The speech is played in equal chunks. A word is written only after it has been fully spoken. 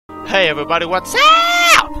Hey everybody, what's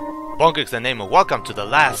up? Bongkrek's the name and welcome to the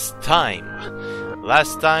Last Time.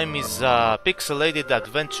 Last Time is a pixelated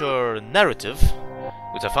adventure narrative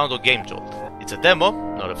which I found on Game Jolt. It's a demo,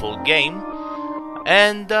 not a full game.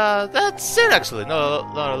 And that's it actually,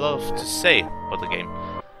 not a lot to say about the game.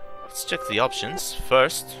 Let's check the options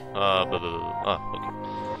first. Okay.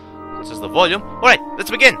 This is the volume. Alright, let's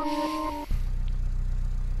begin!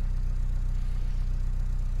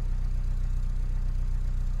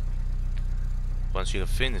 Once you have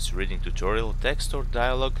finished reading tutorial text or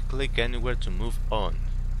dialogue, click anywhere to move on.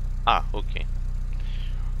 Ah, okay.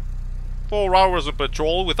 4 hours of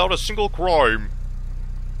patrol without a single crime.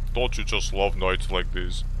 Don't you just love nights like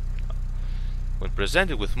this? When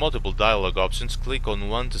presented with multiple dialogue options, click on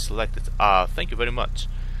one to select it. Ah, thank you very much.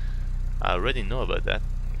 I already know about that.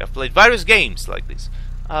 I've played various games like this.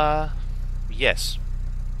 Yes.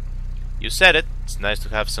 You said it. It's nice to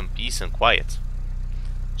have some peace and quiet.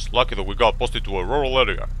 It's lucky that we got posted to a rural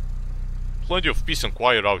area. Plenty of peace and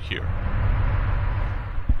quiet out here.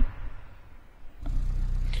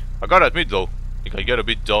 I gotta admit though, it can get a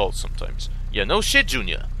bit dull sometimes. Yeah, no shit,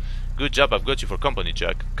 Junior. Good job I've got you for company,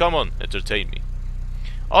 Jack. Come on, entertain me.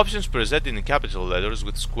 Options presented in capital letters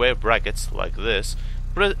with square brackets, like this,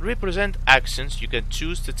 represent actions you can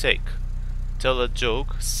choose to take. Tell a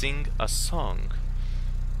joke, sing a song.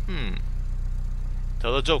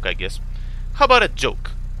 Tell a joke, I guess. How about a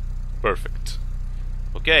joke? Perfect.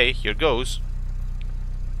 Okay, here goes.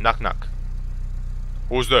 Knock knock.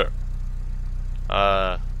 Who's there?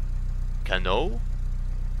 Cano?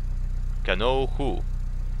 Cano who?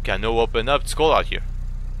 Cano open up, it's cold out here.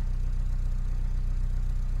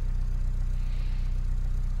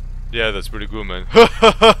 Yeah, that's pretty good, man. Oh,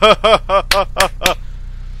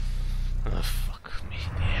 fuck me,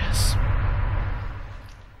 yes.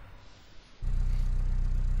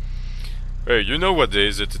 Hey, you know what day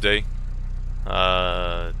is it today?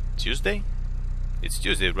 Tuesday? It's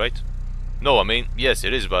Tuesday, right? No, I mean, yes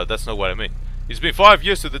it is, but that's not what I mean. It's been 5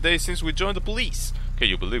 years to the day since we joined the police. Can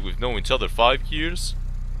you believe we've known each other 5 years?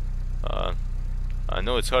 I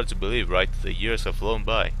know it's hard to believe, right? The years have flown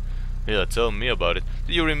by. Yeah, tell me about it.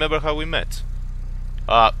 Do you remember how we met?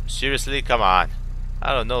 Seriously? Come on.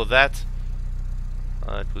 I don't know that.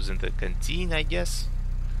 It was in the canteen, I guess?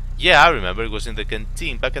 Yeah, I remember. It was in the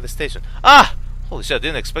canteen back at the station. Ah! Holy shit, I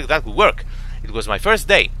didn't expect that would work. It was my first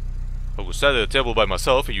day. I was sat at a table by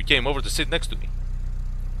myself and you came over to sit next to me.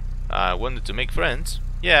 I wanted to make friends.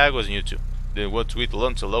 Yeah, I was new too. Didn't want to eat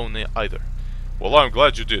lunch alone either. Well, I'm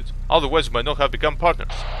glad you did. Otherwise we might not have become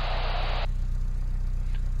partners.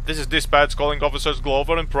 This is dispatch calling officers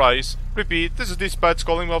Glover and Price. Repeat, this is dispatch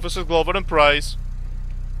calling officers Glover and Price.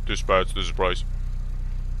 Dispatch, this is Price.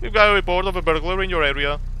 We've got a report of a burglary in your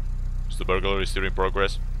area. Is the burglary still in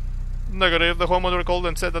progress? Negative. The homeowner called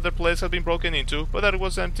and said that their place had been broken into, but that it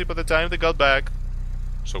was empty by the time they got back.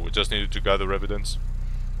 So we just needed to gather evidence.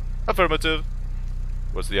 Affirmative.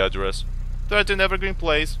 What's the address? 13 Evergreen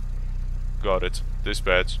Place. Got it.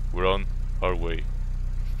 Dispatch, we're on our way.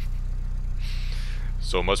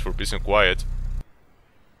 So much for peace and quiet.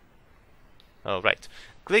 Alright.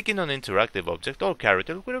 Clicking on interactive object or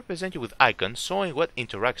character will represent you with icons showing what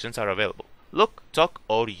interactions are available. Look, talk,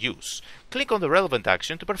 or use. Click on the relevant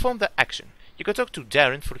action to perform the action. You can talk to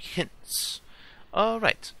Darren for hints.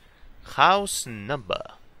 Alright. House number.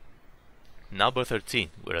 Number 13.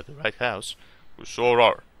 We're at the right house. We sure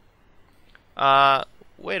are.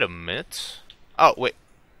 Wait a minute. Oh, wait.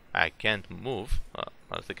 I can't move. I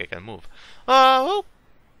don't think I can move.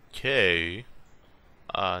 Okay.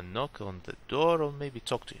 Knock on the door or maybe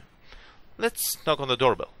talk to you. Let's knock on the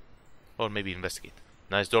doorbell. Or maybe investigate.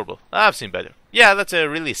 Nice doorbell. I've seen better. Yeah, that's a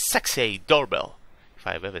really sexy doorbell. If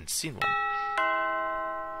I've ever seen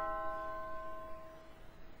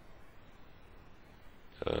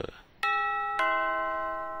one.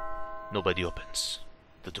 Nobody opens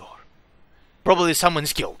the door. Probably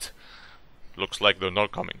someone's killed. Looks like they're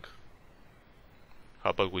not coming. How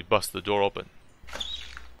about we bust the door open?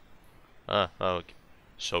 Okay.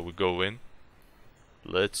 Shall we go in?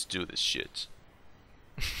 Let's do this shit.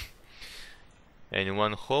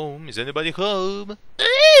 Anyone home? Is anybody home?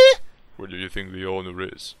 Where do you think the owner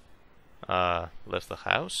is? Left the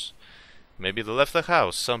house? Maybe they left the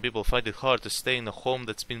house. Some people find it hard to stay in a home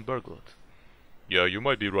that's been burglared. Yeah, you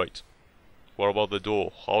might be right. What about the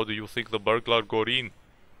door? How do you think the burglar got in?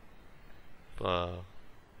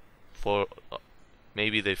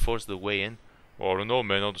 Maybe they forced the way in. I don't know,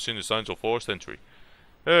 man. I don't see any signs of forced entry.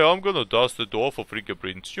 Hey, I'm gonna dust the door for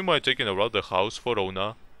fingerprints. You mind taking around the house for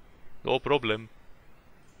Ona? No problem.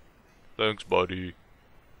 Thanks, buddy.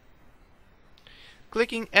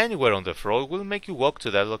 Clicking anywhere on the floor will make you walk to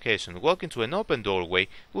that location. Walking to an open doorway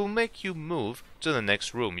will make you move to the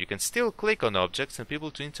next room. You can still click on objects and people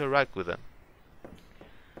to interact with them.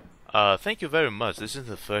 Thank you very much. This is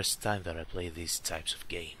the first time that I play these types of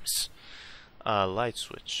games. Light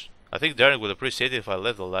switch. I think Darren would appreciate it if I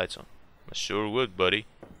left the lights on. I sure would, buddy.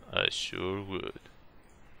 I sure would.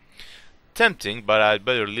 Tempting, but I'd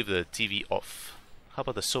better leave the TV off. How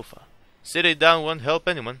about the sofa? Sitting down won't help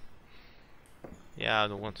anyone. Yeah, I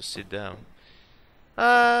don't want to sit down.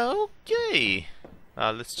 Okay.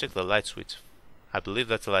 Let's check the light switch. I believe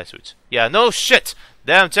that's the light switch. Yeah, no shit!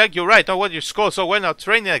 Damn, Jack, you're right. Don't want your score so well on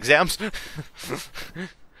training exams.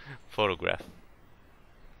 Photograph.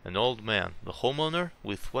 An old man, the homeowner,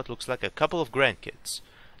 with what looks like a couple of grandkids.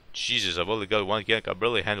 Jesus, I've only got one kid, I can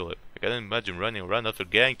barely handle it. I can't imagine running around after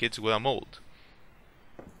grandkids when I'm old.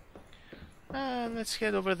 Let's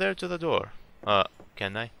head over there to the door.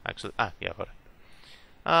 Can I? Actually, yeah, alright.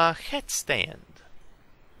 Headstand.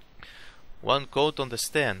 One coat on the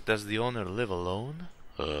stand. Does the owner live alone?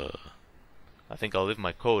 I think I'll leave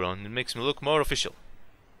my coat on. It makes me look more official.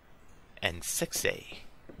 And sexy.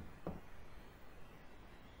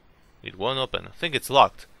 It won't open. I think it's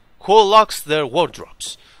locked. Who locks their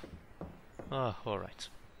wardrobes? Alright.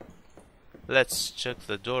 Let's check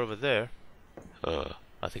the door over there.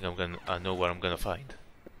 I think I know what I'm gonna find.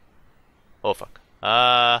 Oh fuck.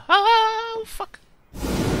 Oh fuck.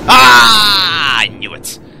 I knew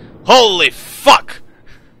it! Holy fuck!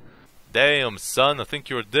 Damn, son, I think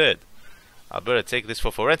you're dead. I better take this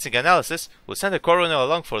for forensic analysis. We'll send a coroner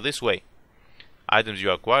along for this way. Items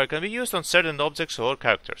you acquire can be used on certain objects or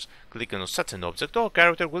characters. Clicking on such an object or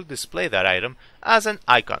character will display that item as an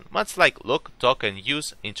icon, much like look, talk, and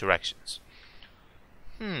use interactions.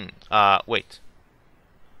 Wait.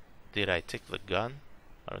 Did I take the gun?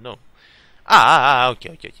 I don't know.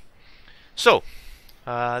 Okay. So,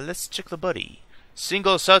 let's check the body.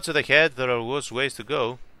 Single shot to the head, there are worse ways to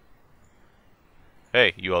go.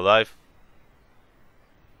 Hey, you alive?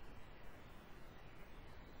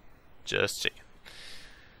 Just checking.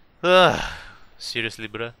 Seriously,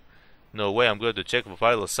 bruh? No way I'm going to check for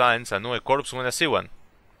vital signs. I know a corpse when I see one.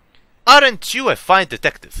 Aren't you a fine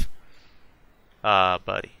detective?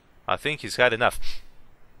 Buddy. I think he's had enough.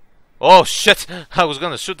 Oh shit! I was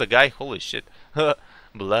gonna shoot the guy. Holy shit.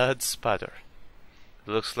 Blood spatter.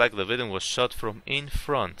 Looks like the victim was shot from in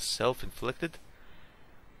front. Self-inflicted?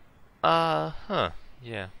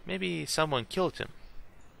 Yeah. Maybe someone killed him.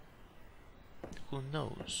 Who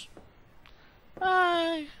knows?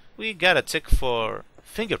 We gotta check for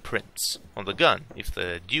fingerprints on the gun if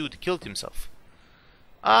the dude killed himself.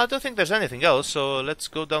 I don't think there's anything else, so let's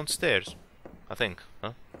go downstairs. I think,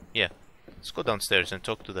 huh? Yeah. Let's go downstairs and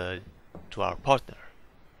talk to our partner.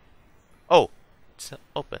 Oh, it's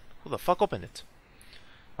open. Who the fuck opened it?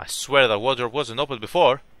 I swear that wardrobe wasn't open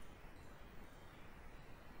before.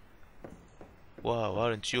 Wow,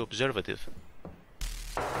 aren't you observative?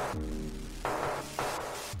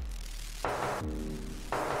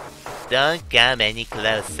 Don't come any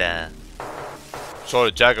closer.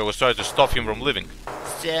 Sorry, Jack, I was trying to stop him from leaving.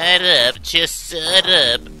 Shut up, just shut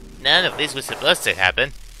up. None of this was supposed to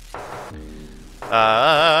happen.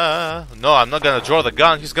 No, I'm not gonna draw the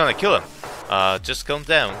gun, he's gonna kill him. Just calm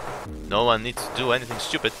down. No one needs to do anything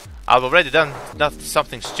stupid. I've already done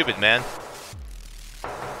something stupid, man.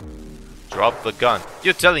 Drop the gun.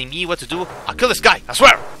 You're telling me what to do? I'll kill this guy, I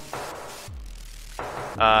swear!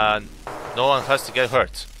 No one has to get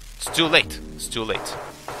hurt. It's too late. It's too late.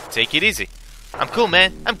 Take it easy. I'm cool,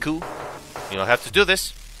 man. I'm cool. You don't have to do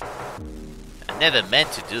this. I never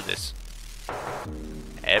meant to do this.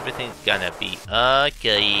 Everything's gonna be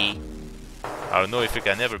okay. I don't know if it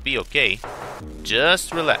can ever be okay.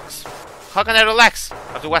 Just relax. How can I relax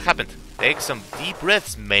after what happened? Take some deep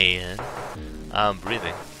breaths, man. I'm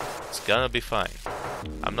breathing. It's gonna be fine.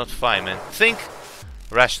 I'm not fine, man. Think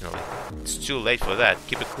rationally. It's too late for that.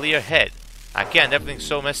 Keep a clear head. I can't. Everything's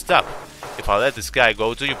so messed up. If I let this guy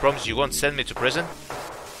go, do you promise you won't send me to prison?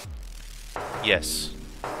 Yes.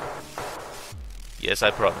 Yes,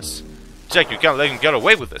 I promise. Jack, you can't let him get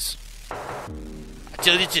away with this. I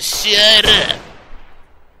told you to shut up.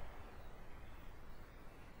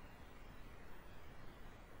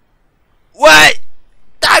 What?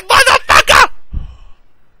 That motherfucker!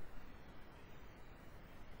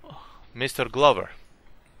 Mr. Glover.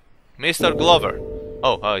 Mr. Glover.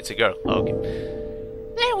 Oh, it's a girl. Oh, okay.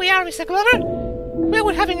 There we are, Mr. Glover. We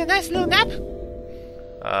were having a nice little nap.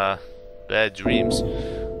 Bad dreams.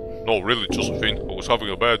 No, really, Josephine. I was having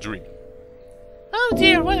a bad dream. Oh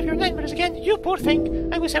dear, one of your nightmares again. You poor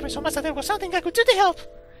thing. I wish ever so much that there was something I could do to help.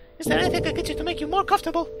 Is there anything I could do to make you more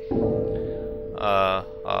comfortable?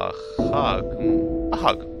 A hug. A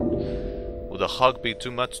hug. Would a hug be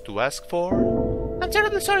too much to ask for? I'm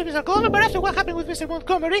terribly sorry, Mr. Glover, but after what happened with Mr.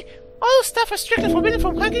 Montgomery, all staff are strictly forbidden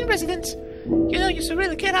from hugging residents. You know, you should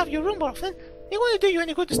really get out of your room more often. It won't do you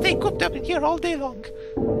any good to stay cooped up in here all day long.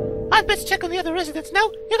 I'd best check on the other residents now.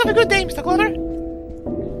 You have a good day, Mr. Glover.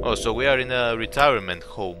 Oh, so we are in a retirement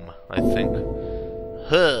home, I think.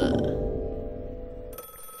 Huh.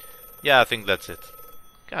 Yeah, I think that's it.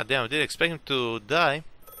 God damn, I didn't expect him to die.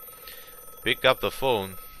 Pick up the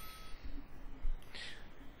phone.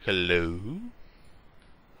 Hello?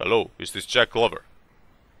 Hello, is this Jack Glover?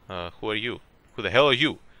 Who are you? Who the hell are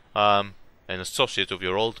you? An associate of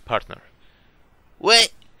your old partner. What?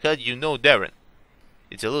 How do you know Darren?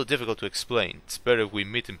 It's a little difficult to explain. It's better if we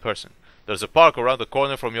meet in person. There's a park around the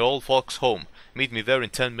corner from your old folks' home. Meet me there in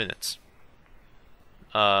 10 minutes.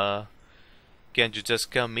 Can't you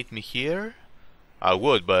just come meet me here? I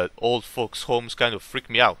would, but old folks' homes kind of freak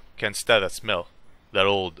me out. Can't stand that smell. That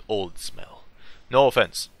old smell. No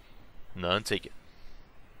offense. None taken.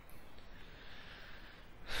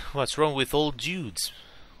 What's wrong with old dudes?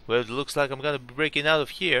 Well, it looks like I'm gonna be breaking out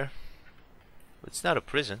of here. But it's not a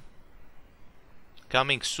prison.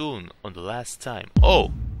 Coming soon on the last time.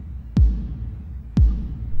 Oh!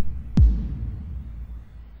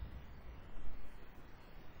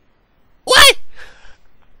 What?!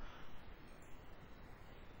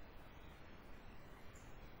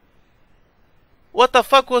 What the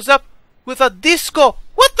fuck was up with a disco?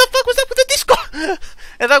 What the fuck was up with the disco?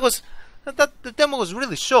 And the demo was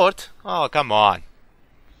really short. Oh, come on.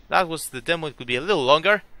 The demo. It could be a little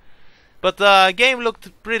longer. But the game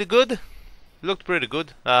looked pretty good.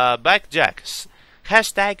 Backjack.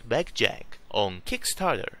 Hashtag Backjack on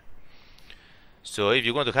Kickstarter. So if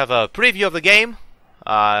you want to have a preview of the game,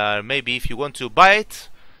 maybe if you want to buy it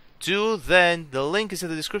too, then the link is in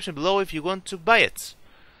the description below if you want to buy it.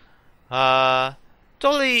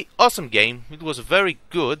 Totally awesome game. It was very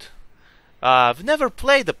good. I've never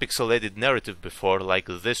played a pixelated narrative before like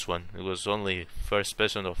this one. It was only first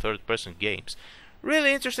person or third person games.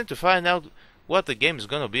 Really interesting to find out what the game is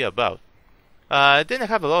gonna be about. It didn't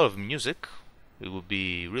have a lot of music. It would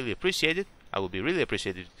be really appreciated. I would be really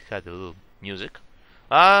appreciated if it had a little music.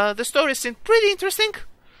 The story seemed pretty interesting.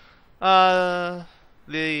 The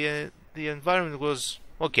environment was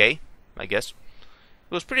okay, I guess.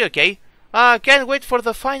 It was pretty okay. Can't wait for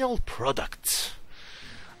the final product.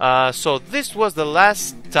 So this was the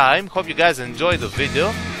last time. Hope you guys enjoyed the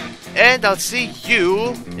video, and I'll see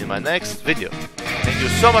you in my next video. Thank you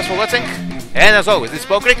so much for watching, and as always, this is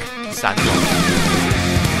Bongkrek, signing off.